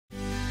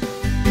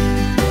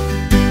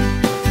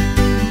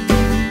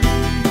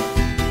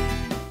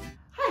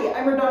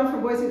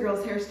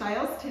Girls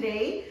Hairstyles.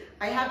 Today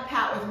I have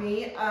Pat with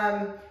me,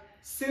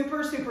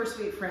 super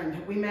sweet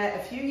friend. We met a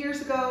few years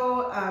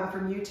ago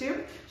from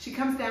YouTube. She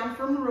comes down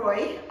from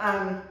Roy,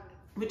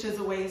 which is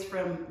a ways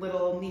from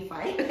Little Nephi.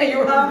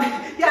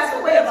 Yeah, it's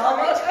a ways,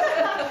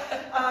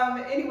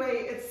 right?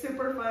 Anyway, it's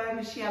super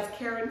fun. She has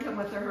Karen come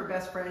with her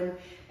best friend,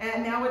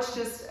 and now it's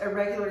just a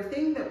regular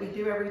thing that we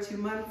do every 2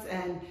 months,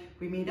 and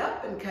we meet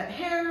up and cut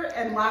hair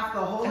and laugh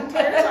the whole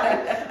entire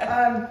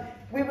time.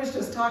 We was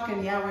just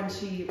talking, yeah, when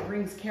she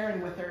brings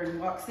Karen with her and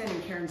walks in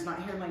and Karen's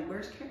not here, I'm like,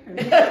 where's Karen?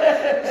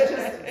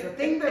 It's a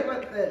thing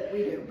that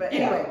we do. But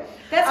anyway. Yeah.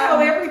 That's how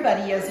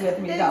everybody is with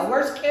me though.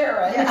 Where's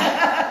Karen?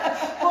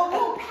 Yeah. Well,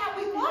 no, Pat,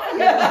 we love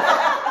you.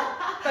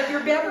 But you're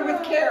better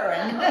with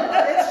Karen.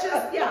 It's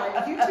just,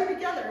 yeah, you two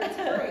together, it's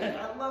great.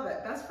 I love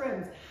it, best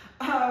friends.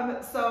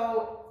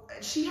 So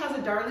she has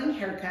a darling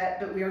haircut,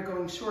 but we are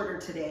going shorter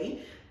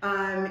today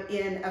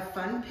in a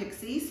fun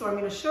Pixie. So I'm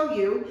going to show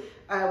you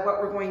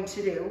what we're going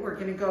to do. We're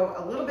going to go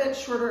a little bit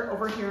shorter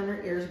over here in her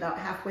ears, about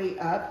halfway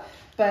up,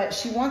 but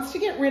she wants to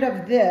get rid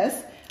of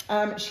this.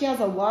 She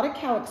has a lot of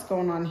calyx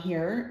going on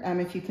here,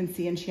 if you can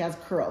see, and she has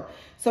curl.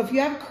 So if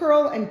you have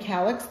curl and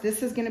calyx,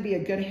 this is going to be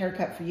a good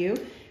haircut for you,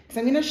 because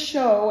I'm going to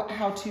show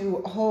how to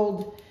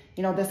hold,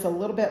 you know, this a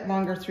little bit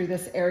longer through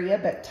this area,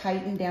 but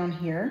tighten down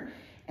here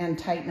and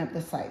tighten up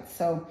the sides.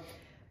 So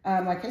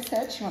like I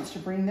said, she wants to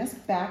bring this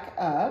back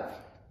up.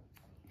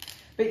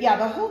 But yeah,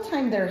 the whole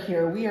time they're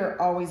here, we are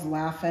always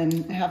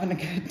laughing, having a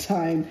good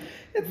time.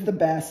 It's the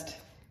best.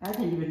 I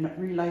didn't even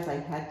realize I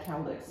had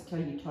calyx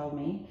until you told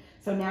me.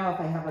 So now if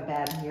I have a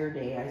bad hair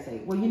day, I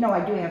say, well, you know, I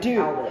do have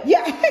calyx.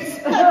 Yeah, it's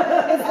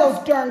those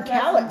darn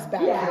calyx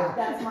back here.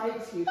 That's my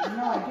excuse. You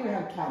know, I do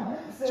have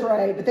calyx. That's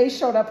right, but they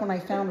showed up when I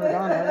found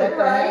RaDona. What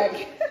the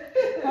heck?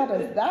 How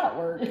does that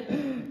work?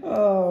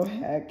 Oh,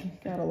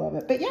 heck, gotta love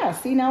it. But yeah,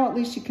 see, now at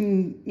least you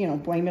can, you know,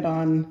 blame it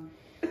on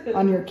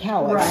your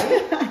calyx.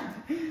 Right.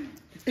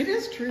 It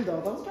is true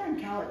though, those darn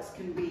calyx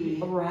can be,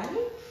 right?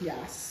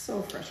 Yeah,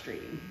 so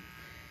frustrating.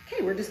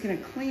 Okay, we're just gonna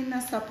clean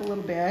this up a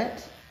little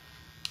bit.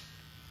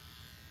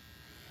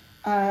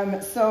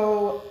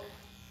 So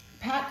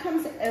Pat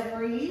comes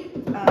every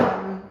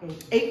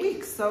 8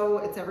 weeks, so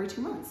it's every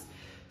 2 months.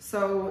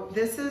 So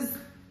this is,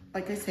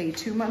 like I say,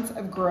 2 months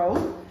of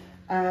growth,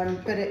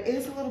 but it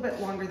is a little bit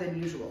longer than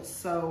usual.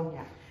 So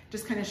yeah,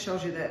 just kind of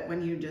shows you that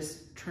when you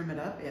just trim it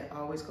up, it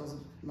always goes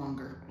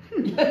longer.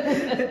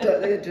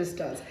 It just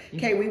does.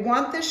 Okay, we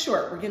want this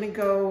short. We're gonna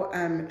go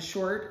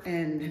short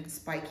and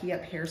spiky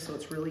up here, so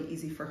it's really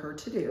easy for her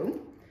to do.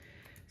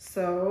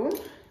 So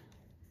you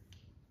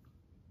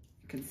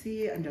can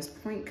see I'm just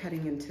point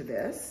cutting into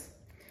this.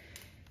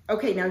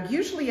 Okay, now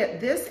usually at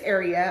this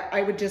area,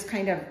 I would just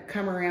kind of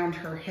come around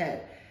her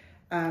head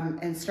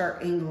and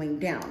start angling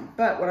down.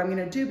 But what I'm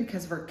gonna do,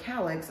 because of her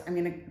calyx, I'm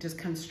gonna just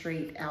come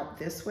straight out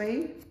this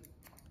way.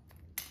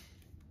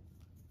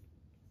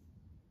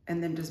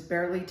 And then just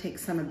barely take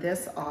some of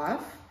this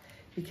off,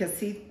 because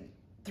see,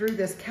 through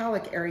this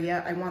calyx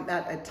area, I want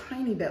that a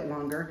tiny bit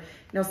longer.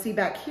 Now see,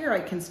 back here, I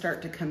can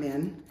start to come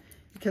in,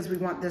 because we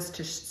want this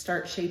to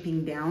start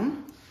shaping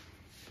down.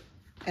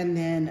 And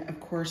then of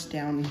course,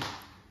 down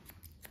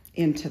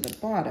into the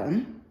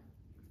bottom.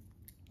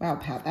 Wow,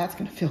 Pat, that's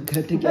gonna feel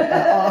good to get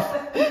that off.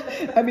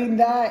 I mean,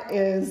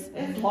 it's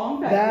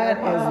long back there.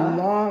 That is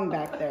long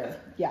back there.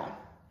 Yeah,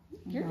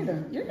 you're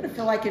gonna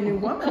feel like a new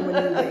woman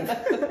when you leave.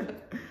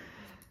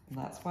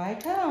 That's why I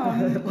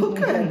come. Well,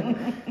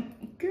 good.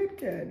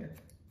 Good.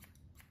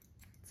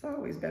 It's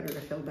always better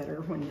to feel better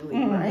when you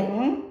leave,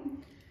 right?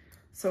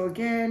 So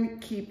again,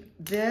 keep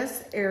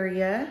this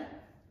area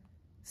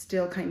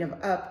still kind of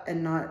up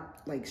and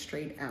not like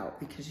straight out,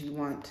 because you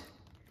want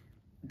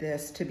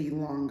this to be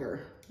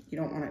longer. You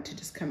don't want it to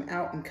just come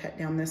out and cut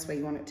down this way.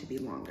 You want it to be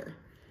longer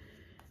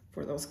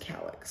for those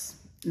calyx.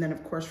 And then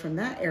of course, from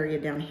that area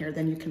down here,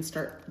 then you can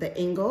start the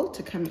angle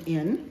to come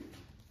in.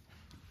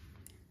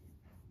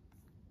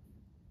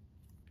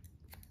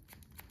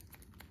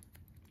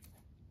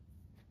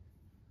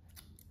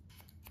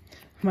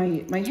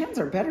 My hands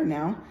are better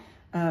now,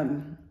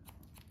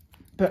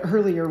 but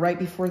earlier, right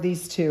before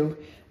these two,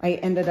 I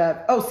ended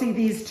up, oh, see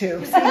these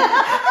two. See?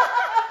 Pat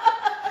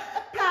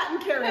and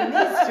Karen,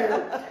 these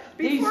two.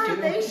 Before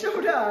they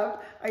showed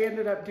up, I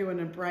ended up doing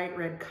a bright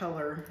red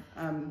color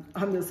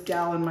on this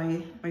gal, and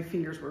my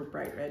fingers were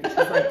bright red. She's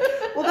like,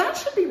 well, that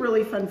should be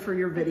really fun for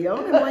your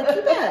video. And I'm like,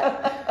 you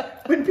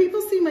bet. When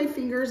people see my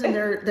fingers and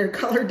they're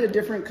colored a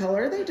different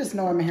color, they just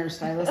know I'm a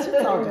hairstylist.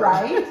 It's all good.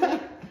 Right?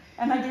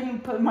 And I didn't even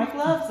put my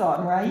gloves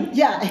on, right?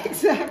 Yeah,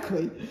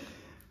 exactly.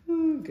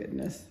 Oh,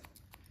 goodness.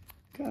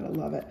 Gotta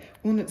love it.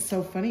 Well, and it's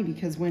so funny,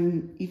 because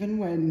even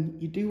when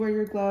you do wear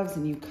your gloves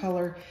and you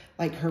color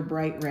like her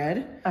bright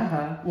red,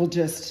 will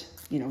just,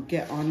 you know,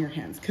 get on your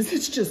hands, because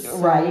it's just so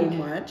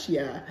much.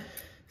 Yeah.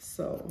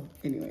 So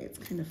anyway, it's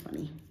kind of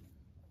funny.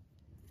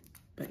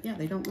 But yeah,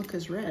 they don't look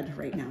as red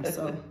right now,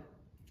 so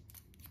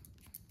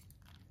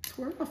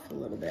tore off a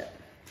little bit.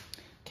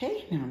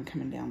 Okay, now I'm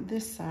coming down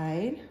this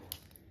side,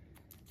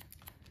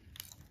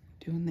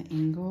 doing the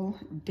angle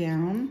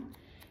down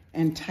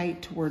and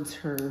tight towards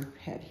her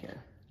head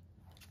here.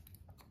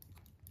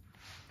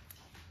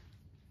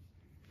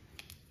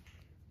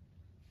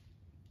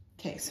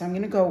 Okay, so I'm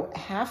gonna go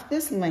half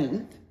this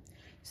length.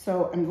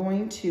 So I'm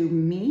going to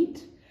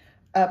meet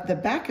up the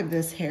back of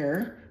this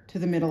hair to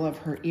the middle of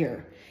her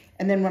ear.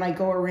 And then when I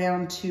go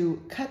around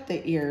to cut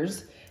the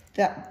ears,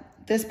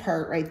 this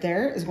part right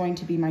there is going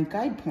to be my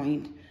guide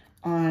point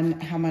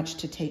on how much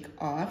to take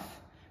off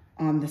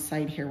on the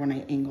side here when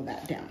I angle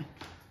that down.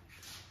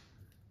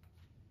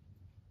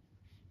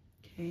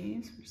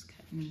 Okay, so we're just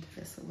cutting into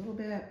this a little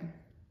bit.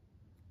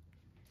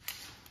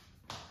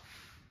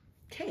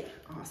 Okay,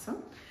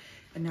 awesome.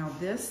 And now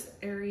this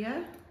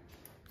area,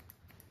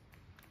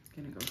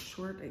 gonna go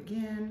short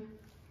again.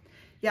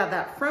 Yeah,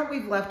 that front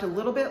we've left a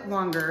little bit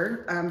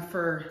longer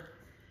for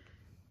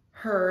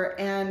her,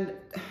 and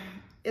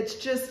it's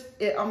just,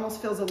 it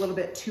almost feels a little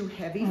bit too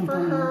heavy for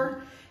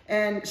her.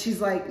 And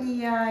she's like,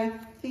 yeah, I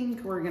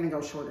think we're gonna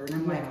go shorter. And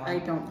I'm like, I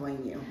don't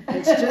blame you.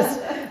 It's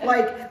just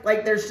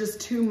like there's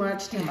just too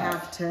much to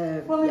have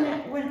to. Well,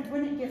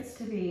 when it gets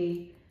to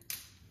be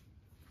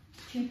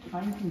too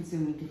time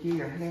consuming to do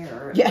your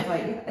hair. Yeah,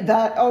 like,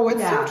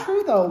 it's so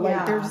true though.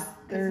 Like there's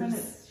when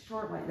it's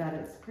short like that,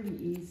 it's pretty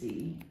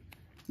easy.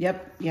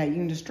 Yep, yeah, you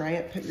can just dry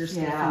it, put your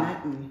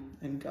stuff in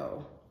it and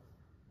go.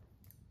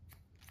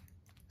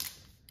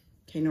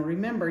 Okay, now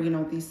remember, you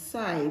know, these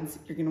sides,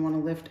 you're gonna wanna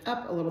lift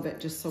up a little bit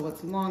just so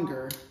it's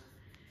longer.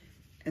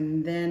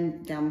 And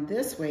then down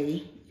this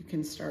way, you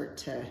can start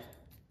to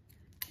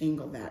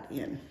angle that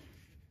in.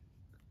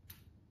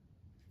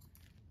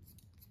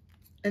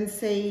 And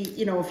say,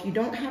 you know, if you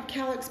don't have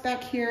calyx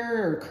back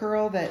here or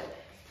curl that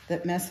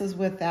messes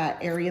with that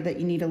area that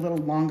you need a little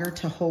longer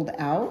to hold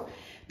out,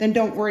 then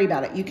don't worry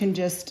about it. You can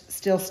just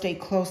still stay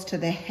close to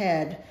the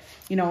head,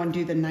 you know, and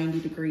do the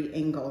 90-degree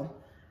angle.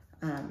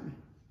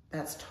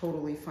 That's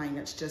totally fine.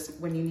 It's just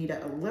when you need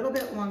it a little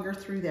bit longer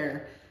through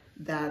there,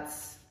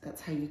 that's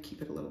how you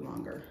keep it a little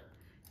longer.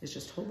 Is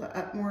just hold it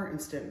up more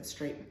instead of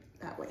straight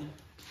that way.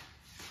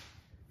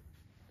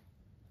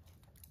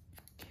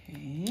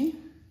 Okay.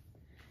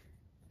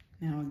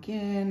 Now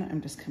again, I'm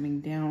just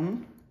coming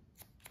down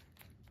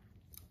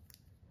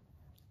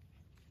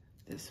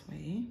this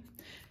way.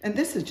 And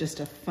this is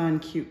just a fun,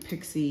 cute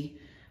pixie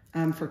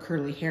for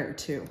curly hair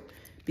too,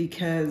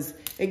 because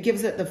it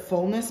gives it the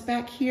fullness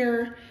back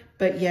here,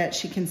 but yet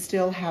she can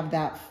still have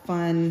that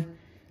fun,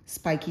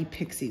 spiky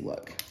pixie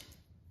look.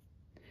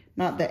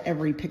 Not that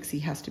every pixie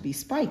has to be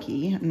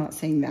spiky, I'm not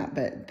saying that,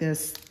 but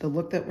the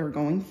look that we're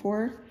going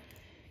for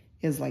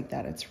is like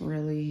that. It's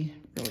really,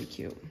 really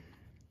cute.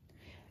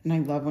 And I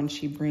love when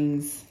she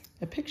brings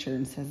a picture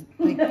and says,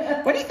 like,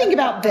 what do you think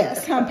about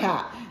this, huh,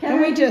 Pat?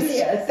 Then we just,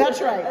 that's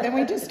right. Then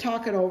we just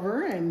talk it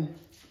over and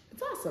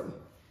it's awesome.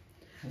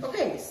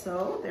 Okay,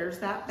 so there's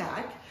that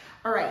back.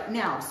 All right,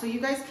 now, so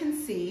you guys can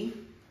see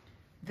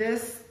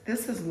this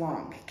is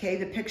long, okay?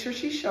 The picture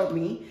she showed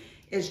me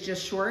is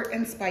just short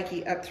and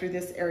spiky up through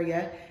this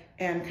area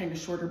and kind of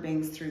shorter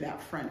bangs through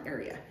that front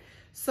area.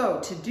 So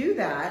to do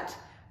that,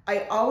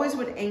 I always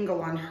would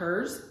angle on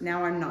hers.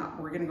 Now I'm not.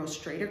 We're gonna go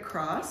straight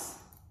across.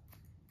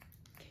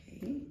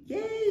 Okay,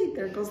 yay,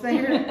 there goes the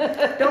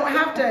hair. Don't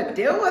have to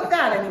deal with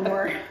that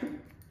anymore.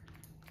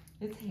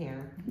 It's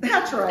hair.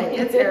 That's right,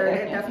 it's hair, and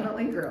it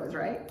definitely grows,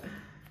 right?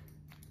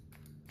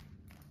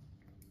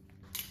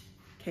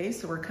 Okay,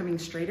 so we're coming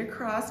straight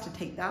across to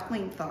take that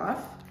length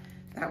off.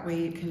 That way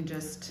you can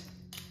just,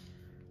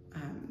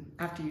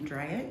 after you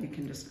dry it, you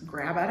can just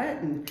grab at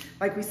it. And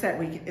like we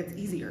said, it's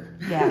easier.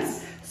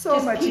 Yes. So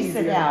just much piece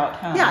easier. It out,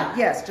 huh? Yeah,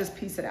 yes, just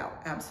piece it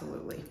out,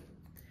 absolutely.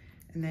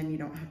 And then you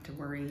don't have to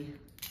worry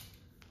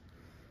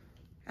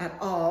at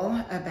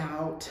all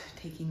about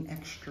taking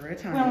extra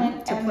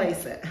time to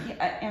place it.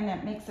 Yeah, and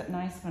it makes it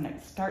nice when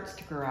it starts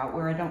to grow out,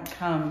 where I don't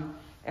come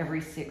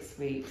every 6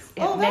 weeks.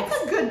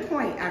 That's a good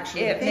point,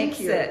 actually. Thank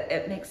you.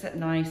 It makes it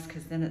nice,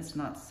 because then it's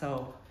not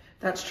so.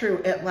 That's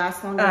true. It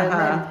lasts longer.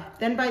 And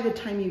then by the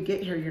time you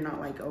get here, you're not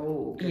like,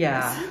 oh, goodness.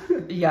 Yeah,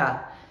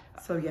 yeah.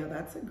 So yeah,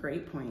 that's a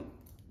great point.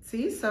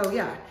 See, so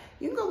yeah,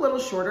 you can go a little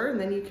shorter and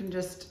then you can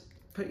just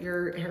put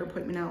your hair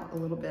appointment out a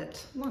little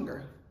bit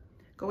longer.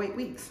 Go 8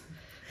 weeks.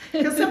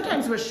 Because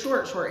sometimes with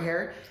short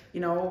hair,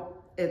 you know,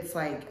 it's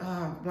like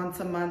once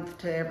a month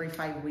to every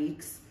 5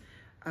 weeks,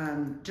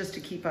 just to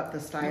keep up the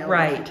style.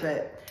 Right.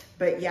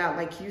 But yeah,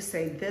 like you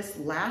say, this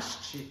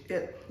lasts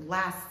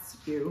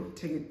you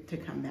to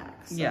come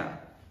back. So. Yeah.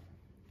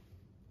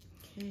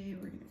 Okay,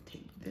 we're gonna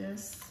take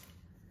this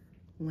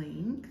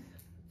length.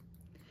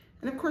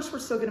 And of course, we're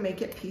still gonna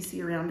make it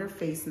piecey around her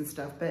face and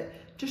stuff, but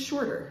just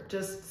shorter,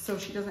 just so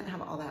she doesn't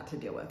have all that to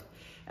deal with.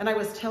 And I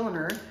was telling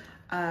her,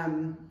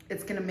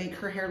 it's gonna make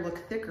her hair look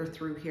thicker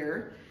through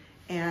here.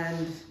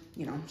 And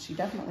you know, she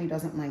definitely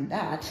doesn't mind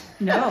that.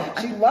 No.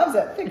 She loves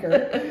it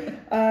thicker.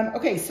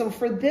 Okay, so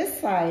for this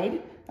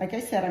side, like I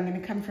said, I'm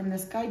gonna come from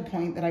this guide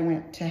point that I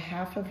went to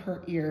half of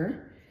her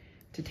ear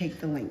to take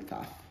the length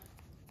off.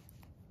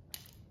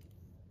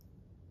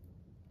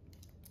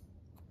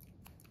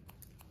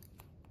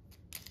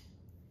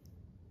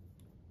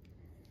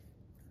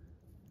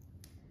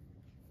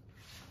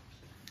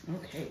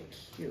 Okay,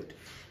 cute.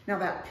 Now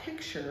that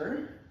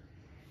picture,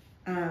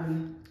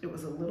 it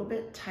was a little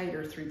bit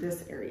tighter through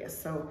this area.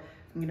 So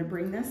I'm gonna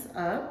bring this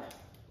up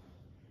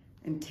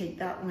and take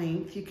that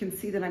length. You can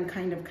see that I'm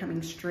kind of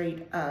coming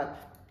straight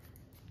up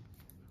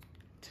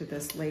to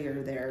this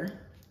layer there,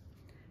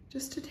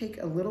 just to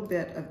take a little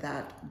bit of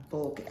that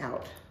bulk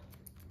out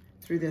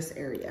through this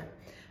area.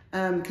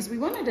 Because we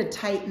wanted to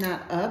tighten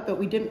that up, but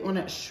we didn't want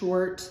it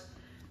short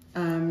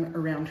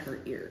around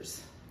her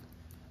ears.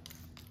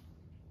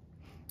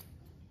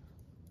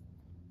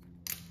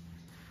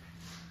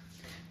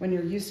 When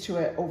you're used to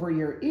it over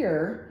your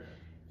ear,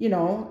 you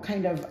know,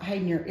 kind of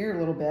hiding your ear a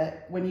little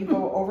bit. When you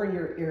go over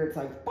your ear, it's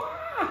like, bah!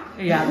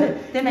 Yeah,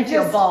 then I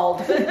feel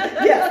bald.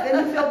 Yes,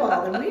 then you feel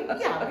bald, and we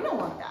don't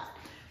want that.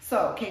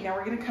 So, okay, now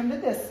we're gonna come to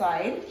this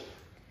side.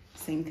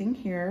 Same thing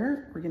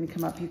here. We're gonna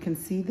come up, you can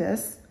see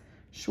this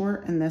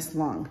short and this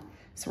long.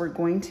 So we're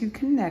going to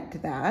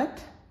connect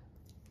that.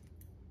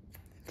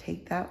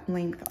 Take that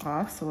length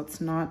off so it's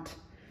not,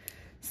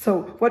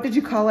 so what did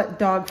you call it?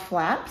 Dog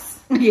flaps?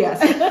 Yes.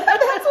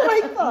 That's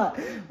what I thought.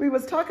 We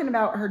was talking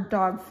about her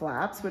dog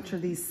flaps, which are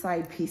these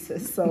side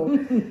pieces. So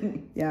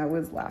yeah, I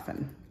was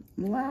laughing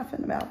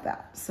about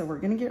that. So we're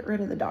gonna get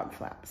rid of the dog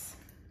flaps.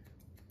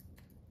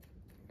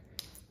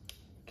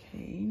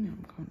 Okay, now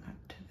I'm going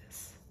up to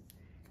this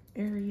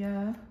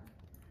area.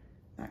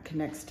 That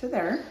connects to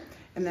there.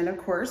 And then of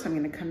course, I'm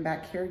gonna come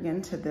back here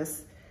again to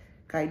this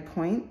guide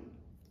point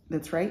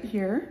that's right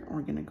here.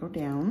 We're gonna go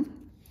down,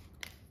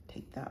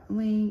 take that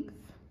length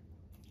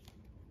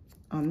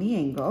on the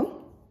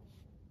angle.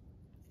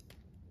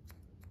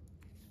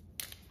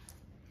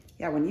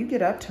 Yeah, when you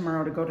get up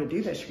tomorrow to go to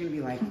do this, you're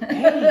gonna be like,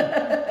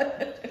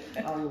 hey,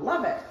 I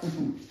love it.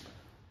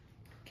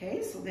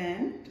 Okay, so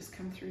then just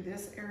come through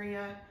this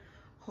area,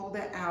 hold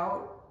it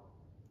out.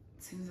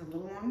 It seems a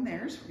little long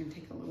there, so we're gonna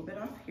take a little bit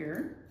off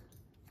here.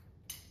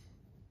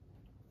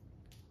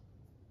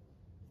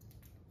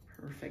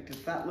 Perfect.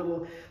 It's that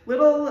little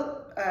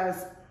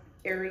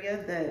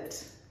area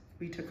that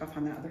we took off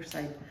on the other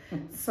side.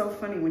 It's so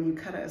funny when you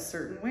cut it a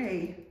certain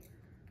way,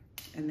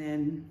 and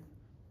then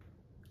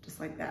just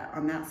like that.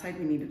 On that side,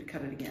 we needed to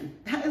cut it again.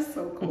 That is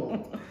so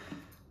cool.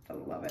 I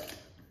love it.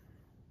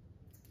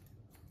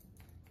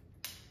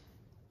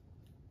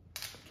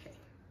 Okay.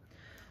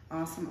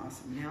 Awesome,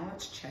 awesome. Now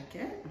let's check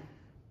it.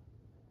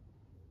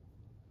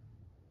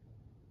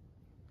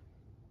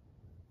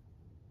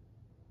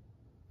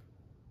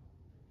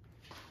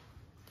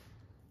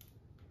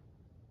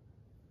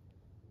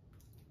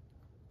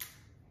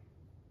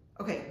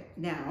 Okay,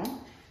 now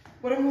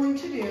what I'm going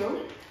to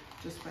do,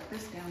 just wet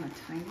this down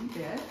a tiny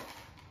bit.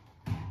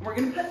 We're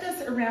gonna put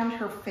this around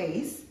her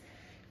face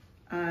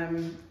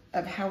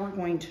of how we're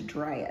going to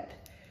dry it,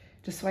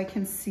 just so I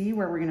can see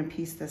where we're gonna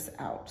piece this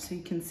out. So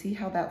you can see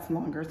how that's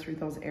longer through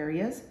those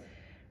areas.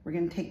 We're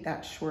gonna take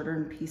that shorter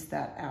and piece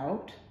that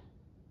out.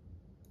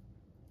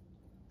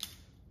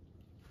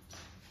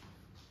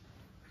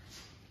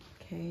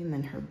 Okay, and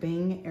then her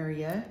bang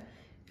area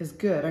is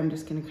good. I'm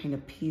just gonna kind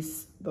of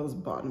piece those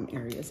bottom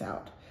areas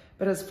out.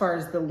 But as far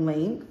as the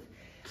length,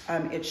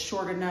 it's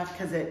short enough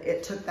because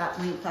it took that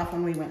length off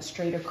when we went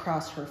straight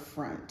across her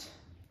front.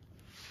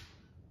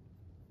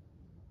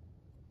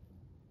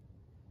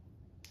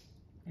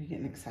 Are you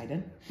getting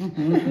excited?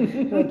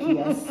 Mm-hmm. Like,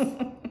 yes.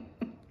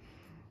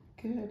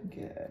 Good,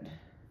 good.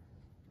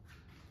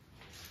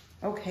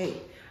 Okay,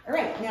 all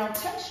right, now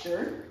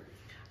texture.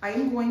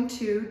 I'm going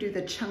to do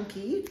the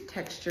chunky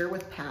texture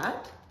with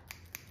Pat,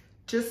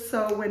 just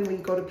so when we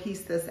go to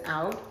piece this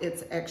out,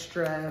 it's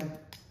extra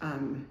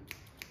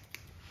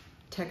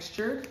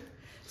textured.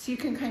 So you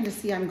can kind of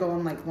see I'm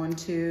going like 1,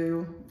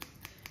 2,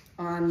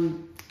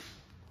 on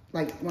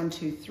like 1,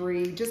 2,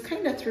 3, just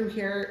kind of through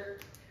here.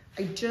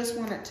 I just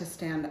want it to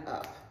stand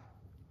up,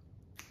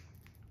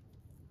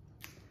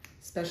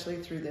 especially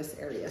through this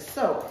area.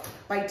 So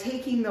by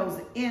taking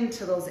those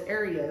into those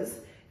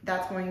areas,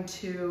 that's going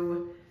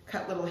to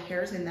cut little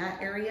hairs in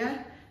that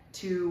area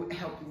to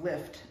help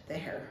lift the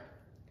hair.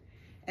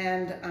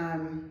 And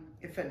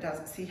if it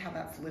doesn't, see how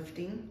that's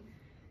lifting?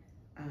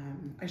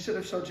 I should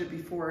have showed you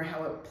before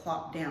how it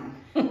plopped down.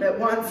 But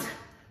once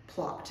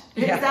plopped.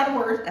 Yeah. Is that a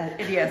word?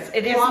 Yes,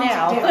 it is Plopped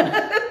now. down.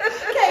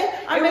 Okay,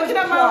 I'm making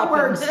up my own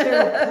words too.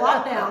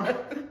 Plop down.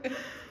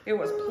 It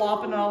was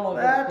plopping all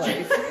over the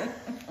place.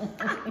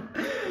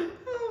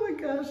 Oh my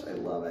gosh, I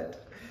love it.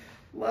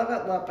 Love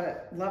it, love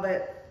it, love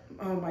it.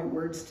 Oh, my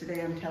words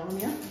today, I'm telling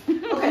you.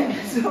 Okay,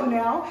 so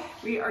now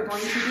we are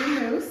going to do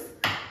mousse.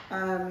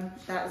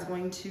 That is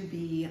going to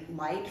be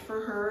light for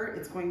her.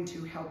 It's going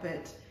to help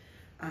it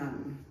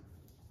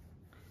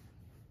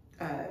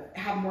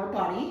have more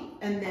body.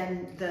 And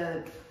then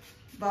the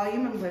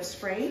volume and lift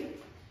spray,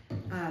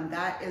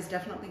 that is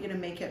definitely gonna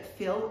make it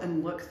feel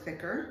and look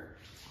thicker.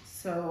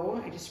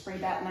 So I just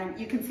sprayed that, and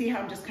you can see how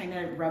I'm just kind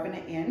of rubbing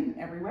it in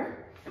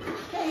everywhere.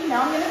 Okay,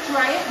 now I'm gonna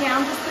dry it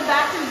down. Just the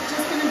back is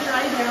just gonna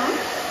dry down.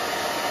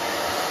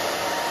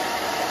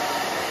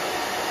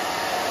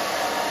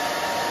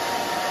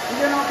 You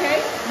doing okay?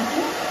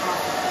 Mm-hmm.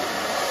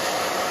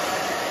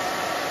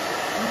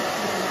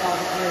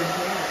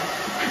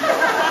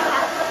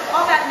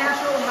 All that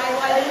natural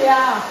highlighting.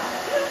 Yeah.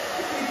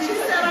 She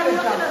said I'm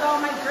looking at all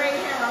my gray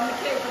hair on the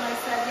cake, and I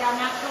said,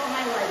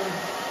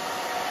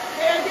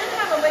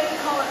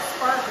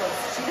 sparkles.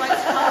 She likes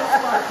to call it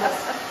sparkles.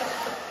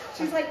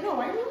 She's like,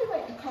 no, I really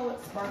like to call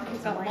it sparkles.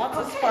 Got I'm like, lots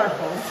of okay.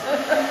 sparkles.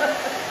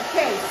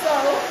 Okay, so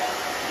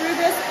through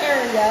this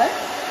area,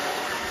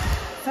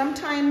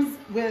 sometimes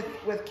with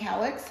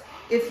calyx,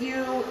 if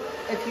you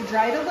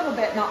dry it a little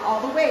bit, not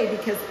all the way,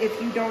 because if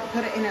you don't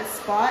put it in a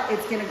spot,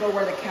 it's gonna go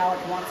where the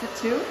calyx wants it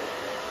to.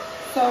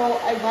 So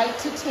I like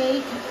to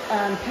take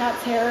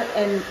Pat's hair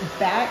and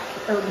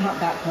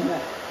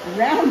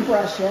round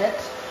brush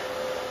it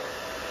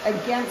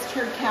against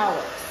her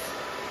calyx.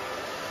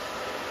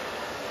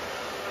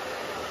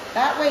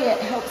 That way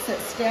it helps it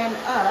stand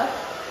up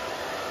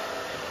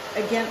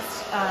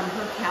against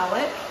her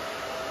calyx.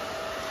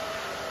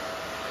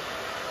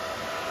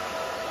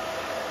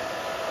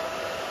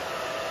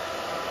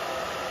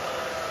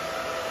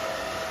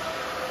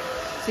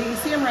 So you can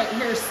see them right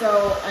here,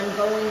 so I'm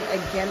going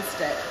against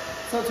it.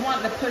 So it's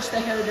wanting to push the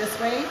hair this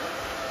way,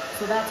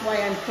 so that's why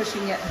I'm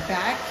pushing it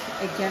back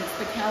against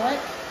the calyx.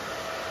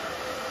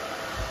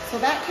 So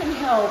that can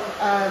help.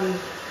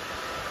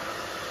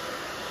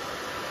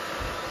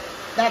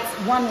 That's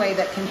one way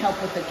that can help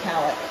with the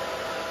calyx,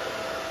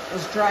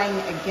 is drying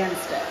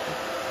against it.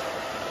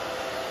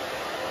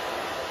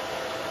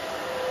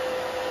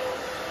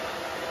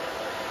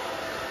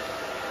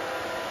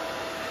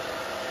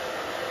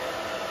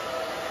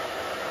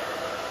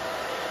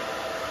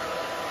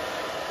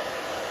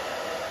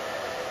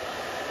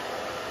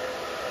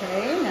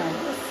 Okay, now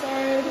this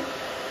side.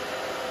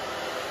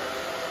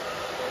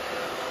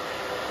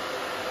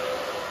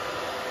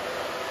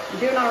 You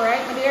doing all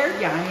right, my dear?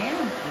 Yeah, I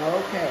am.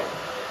 Okay.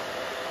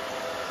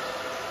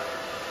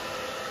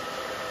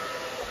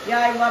 Yeah,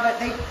 I love it.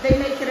 They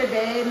make it a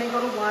day and they go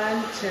to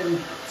lunch and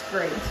it's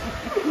great.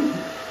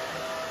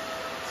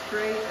 It's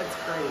great, it's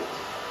great.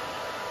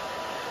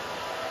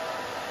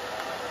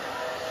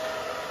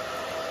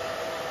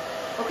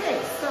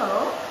 Okay,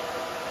 so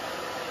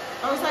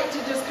I always like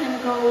to just kind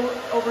of go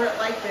over it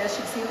like this.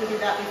 You've seen me do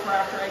that before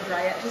after I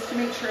dry it, just to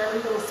make sure every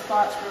little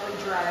spot's really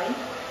dry.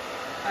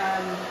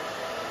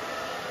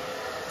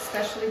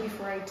 Especially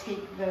before I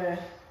take the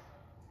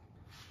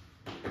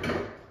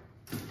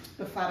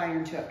flat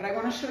iron to it. But I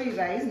want to show you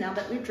guys, now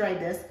that we've dried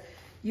this,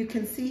 you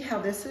can see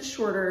how this is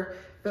shorter,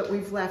 but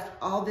we've left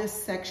all this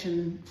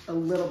section a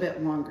little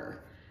bit longer.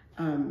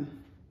 You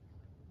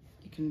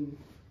can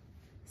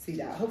see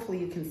that. Hopefully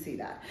you can see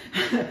that.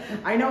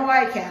 I know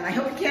I can. I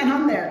hope you can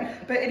on there.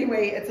 But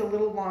anyway, it's a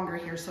little longer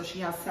here, so she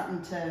has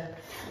something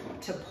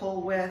to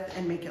pull with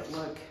and make it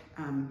look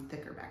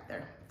thicker back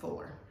there,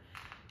 fuller.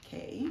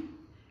 Okay,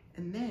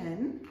 and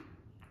then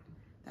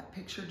that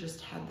picture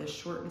just had this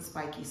short and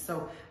spiky,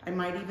 so I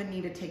might even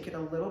need to take it a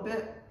little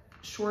bit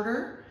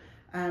shorter,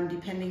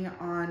 depending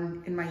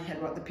on, in my head,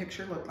 what the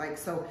picture looked like.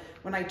 So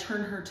when I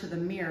turn her to the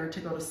mirror to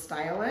go to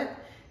style it,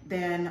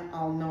 then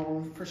I'll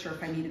know for sure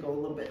if I need to go a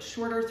little bit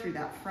shorter through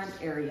that front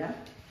area.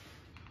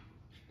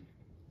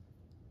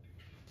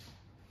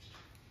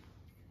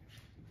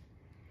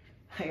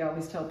 I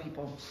always tell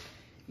people,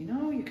 you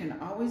know, you can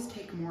always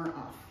take more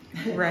off.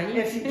 Right.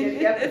 If you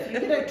get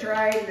it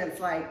dried and it's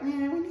like,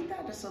 man, we need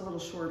that just a little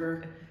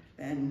shorter,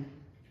 then.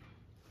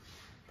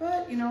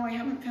 But you know, I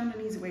haven't found an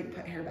easy way to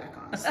put hair back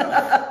on.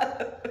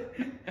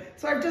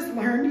 So I've just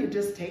learned you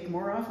just take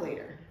more off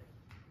later.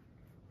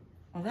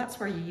 Well, that's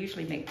where you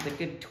usually make the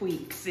good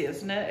tweaks,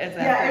 isn't it?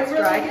 Yeah, it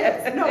really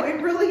is. No,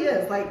 it really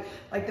is. Like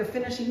the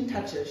finishing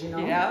touches, you know?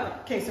 Yeah.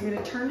 Okay, so I'm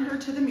gonna turn her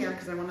to the mirror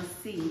because I wanna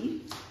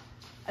see.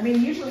 I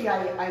mean, usually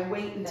I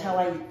wait until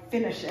I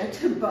finish it,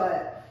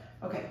 but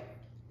okay.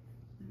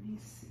 Let me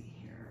see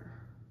here.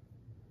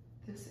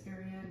 This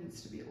area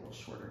needs to be a little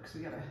shorter because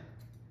we gotta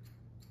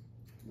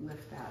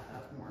lift that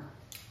up more.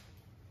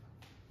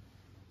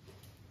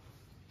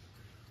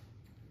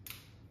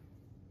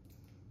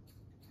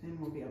 Then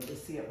we'll be able to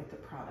see it with the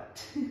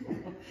product.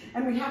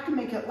 And we have to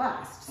make it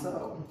last,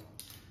 so.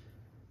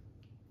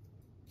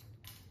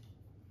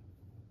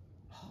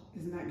 Oh,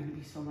 isn't that gonna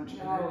be so much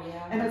better? Oh,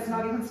 yeah. And it's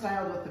not even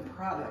styled with the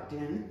product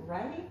in.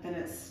 Right? And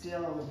it's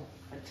still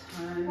a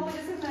ton. Well,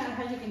 isn't that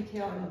how you can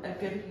tell a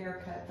good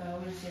haircut,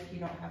 though, is if you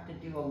don't have to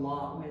do a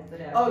lot with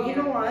it? Oh, you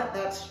know what?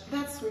 That's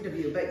sweet of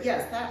you. But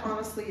yes, that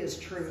honestly is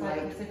true.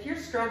 Like, if you're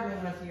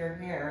struggling with your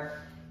hair,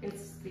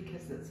 it's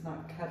because it's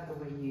not cut the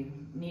way you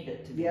need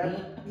it to be.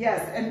 Yep.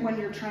 Yes, and when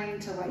you're trying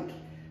to like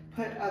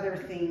put other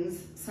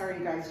things, sorry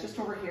you guys, just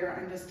over here,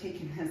 I'm just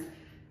taking this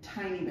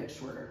tiny bit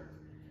shorter.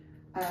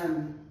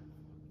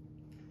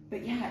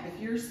 But yeah, if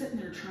you're sitting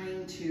there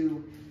trying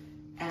to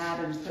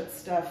add and put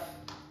stuff,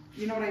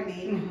 you know what I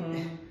mean?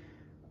 Mm-hmm.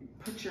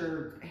 Put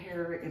your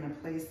hair in a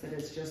place that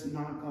is just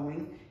not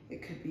going,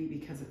 it could be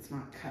because it's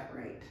not cut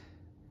right.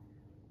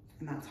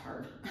 And that's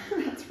hard.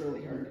 That's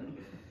really hard.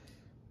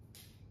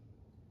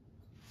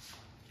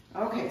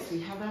 Okay, so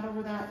we have that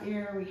over that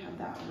ear, we have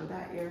that over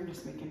that ear. I'm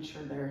just making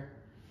sure they're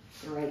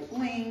the right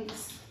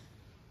lengths.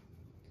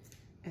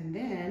 And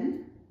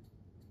then,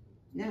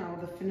 now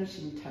the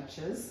finishing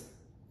touches.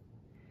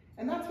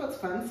 And that's what's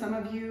fun. Some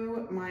of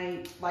you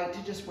might like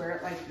to just wear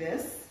it like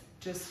this,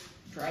 just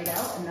dried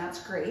out, and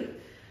that's great.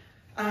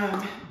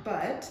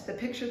 But the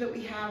picture that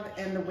we have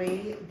and the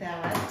way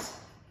that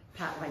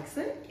Pat likes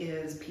it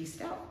is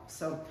pieced out.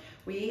 So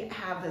we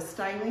have the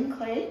styling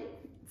clay.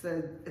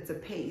 It's a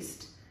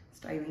paste,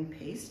 styling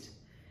paste.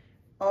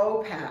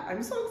 Oh, Pat,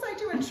 I'm so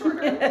excited you went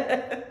shorter.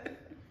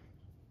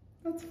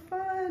 That's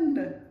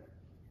fun.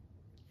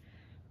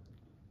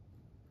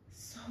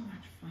 So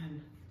much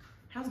fun.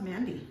 How's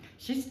Mandy?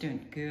 She's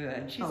doing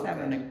good. She's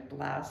having a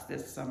blast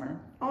this summer.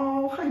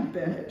 Oh, I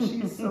bet.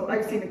 She's so,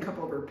 I've seen a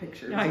couple of her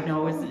pictures. I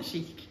know, isn't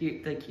she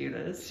cute? The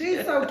cutest.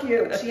 She's so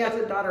cute. She has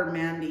a daughter,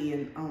 Mandy,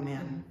 and oh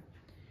man,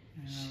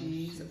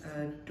 she's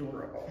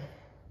adorable.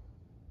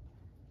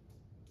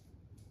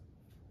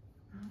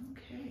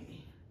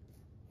 Okay.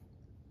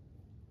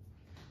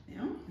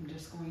 Now I'm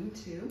just going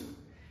to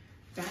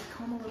back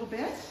comb a little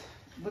bit,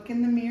 look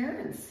in the mirror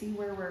and see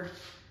where we're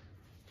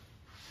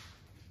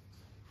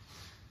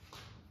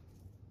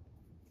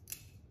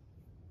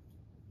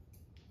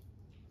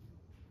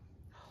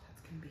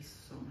be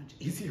so much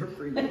easier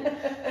for you.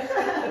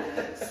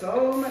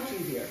 So much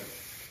easier.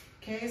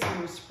 Okay, so I'm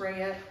gonna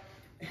spray it.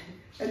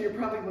 And you're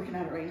probably looking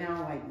at it right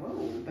now like,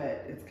 whoa,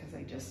 but it's because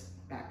I just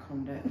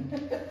backcombed it.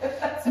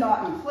 It's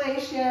not in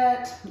place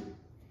yet.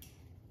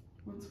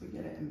 Once we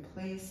get it in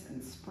place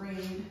and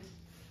sprayed,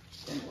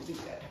 then we'll be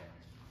good.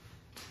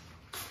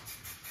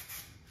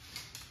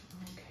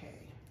 Okay.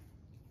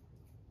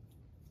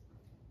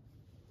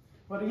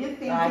 What do you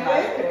think? I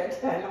like it.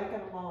 I like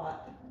it a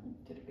lot. You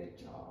did a good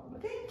job.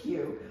 Thank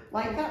you.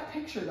 Like that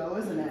picture though,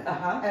 isn't it?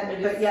 Uh-huh.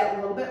 And, but yet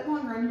a little bit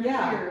longer on your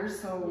ears,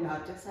 so. Yeah,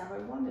 just how I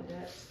wanted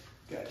it.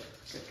 Good,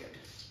 good, good.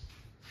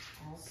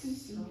 All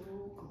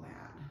So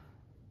glad.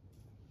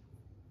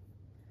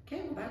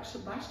 Okay, well that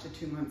should last you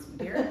 2 months,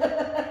 my dear.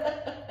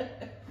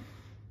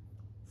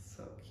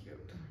 So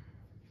cute.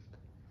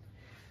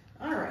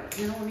 All right,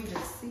 now let me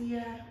just see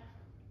ya.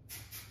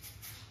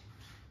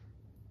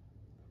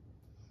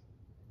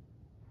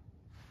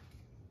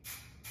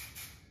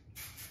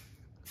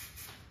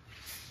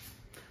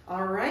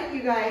 All right,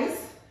 you guys.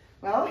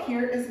 Well,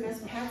 here is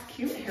Miss Pat's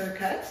cute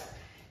haircut.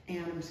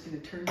 And I'm just gonna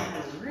turn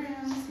her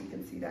around so you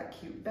can see that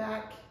cute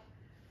back.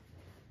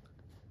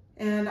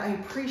 And I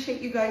appreciate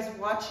you guys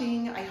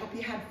watching. I hope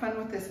you had fun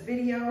with this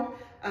video.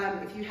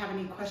 If you have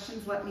any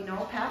questions, let me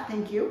know. Pat,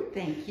 thank you.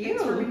 Thank you.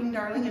 Thanks for being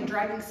darling and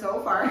driving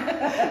so far.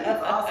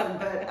 That's awesome.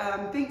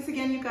 But thanks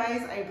again, you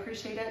guys. I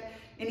appreciate it.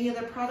 Any of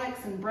the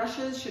products and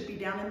brushes should be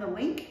down in the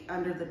link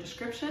under the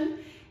description.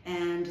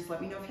 And just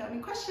let me know if you have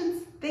any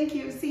questions. Thank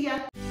you. See ya.